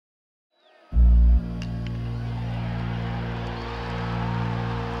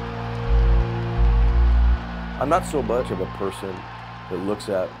I'm not so much of a person that looks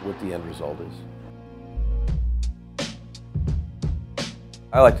at what the end result is.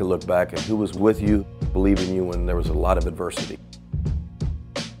 I like to look back at who was with you, believing in you when there was a lot of adversity.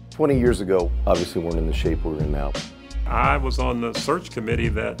 20 years ago, obviously weren't in the shape we're in now. I was on the search committee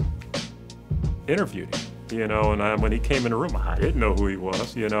that interviewed him, and when he came in the room, I didn't know who he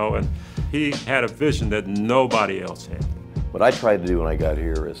was, and he had a vision that nobody else had. What I tried to do when I got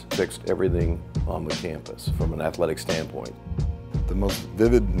here is fix everything on the campus from an athletic standpoint. The most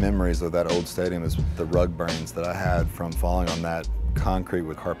vivid memories of that old stadium is the rug burns that I had from falling on that concrete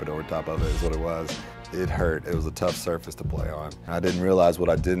with carpet over top of it is what it was. It hurt. It was a tough surface to play on. I didn't realize what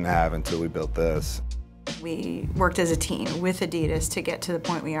I didn't have until we built this. We worked as a team with Adidas to get to the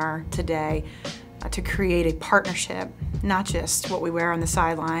point we are today, to create a partnership, not just what we wear on the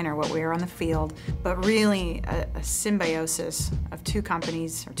sideline or what we wear on the field, but really a symbiosis of two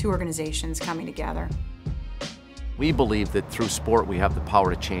companies or two organizations coming together. We believe that through sport we have the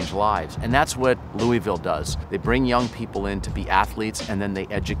power to change lives, and that's what Louisville does. They bring young people in to be athletes and then they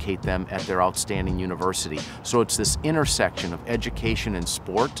educate them at their outstanding university. So it's this intersection of education and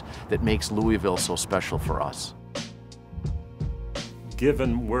sport that makes Louisville so special for us.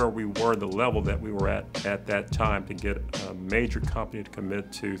 Given where we were, the level that we were at that time, to get a major company to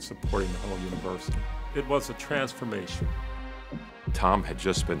commit to supporting the whole university, it was a transformation. Tom had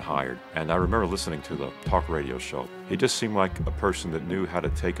just been hired, and I remember listening to the talk radio show. He just seemed like a person that knew how to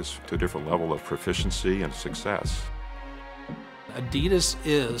take us to a different level of proficiency and success. Adidas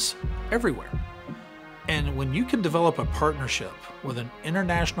is everywhere. And when you can develop a partnership with an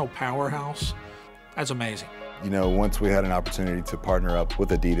international powerhouse, that's amazing. Once we had an opportunity to partner up with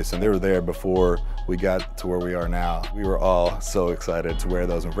Adidas, and they were there before we got to where we are now, we were all so excited to wear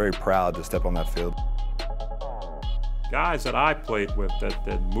those and very proud to step on that field. Guys that I played with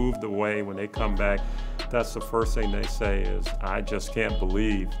that moved away, when they come back, that's the first thing they say is, I just can't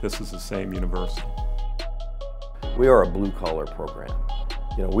believe this is the same university. We are a blue-collar program.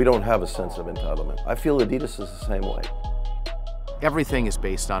 We don't have a sense of entitlement. I feel Adidas is the same way. Everything is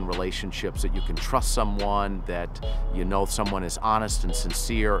based on relationships, that you can trust someone, that someone is honest and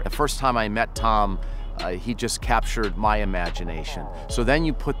sincere. The first time I met Tom, he just captured my imagination. So then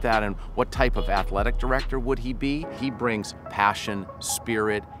you put that in, what type of athletic director would he be? He brings passion,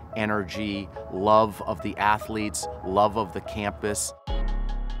 spirit, energy, love of the athletes, love of the campus.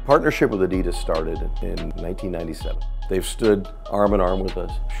 Partnership with Adidas started in 1997. They've stood arm in arm with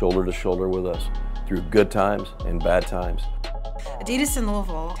us, shoulder to shoulder with us, through good times and bad times. Adidas and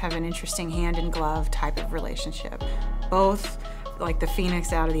Louisville have an interesting hand-in-glove type of relationship. Both like the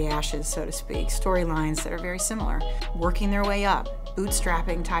phoenix out of the ashes, so to speak, storylines that are very similar. Working their way up,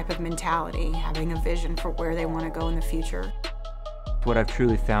 bootstrapping type of mentality, having a vision for where they want to go in the future. What I've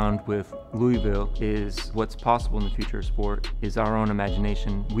truly found with Louisville is what's possible in the future of sport is our own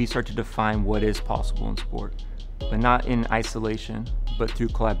imagination. We start to define what is possible in sport, but not in isolation, but through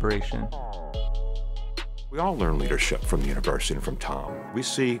collaboration. We all learn leadership from the university and from Tom. We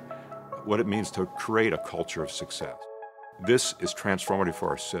see what it means to create a culture of success. This is transformative for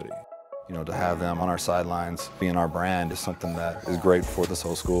our city. To have them on our sidelines, being our brand, is something that is great for this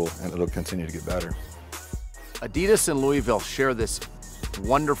whole school, and it'll continue to get better. Adidas and Louisville share this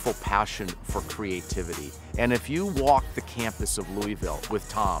wonderful passion for creativity. And if you walk the campus of Louisville with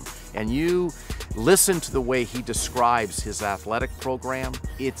Tom and you listen to the way he describes his athletic program,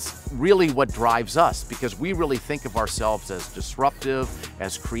 it's really what drives us, because we really think of ourselves as disruptive,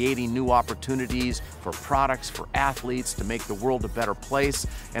 as creating new opportunities for products, for athletes, to make the world a better place.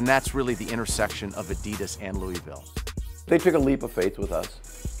 And that's really the intersection of Adidas and Louisville. They took a leap of faith with us.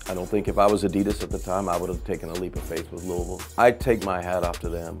 I don't think if I was Adidas at the time, I would have taken a leap of faith with Louisville. I take my hat off to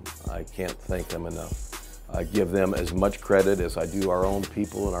them. I can't thank them enough. I give them as much credit as I do our own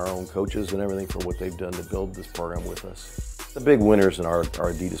people and our own coaches and everything for what they've done to build this program with us. The big winners in our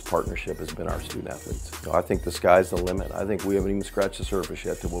Adidas partnership has been our student athletes. I think the sky's the limit. I think we haven't even scratched the surface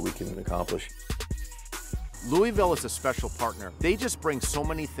yet to what we can accomplish. Louisville is a special partner. They just bring so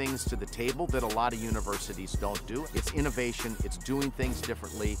many things to the table that a lot of universities don't do. It's innovation, it's doing things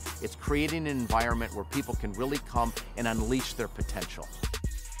differently, it's creating an environment where people can really come and unleash their potential.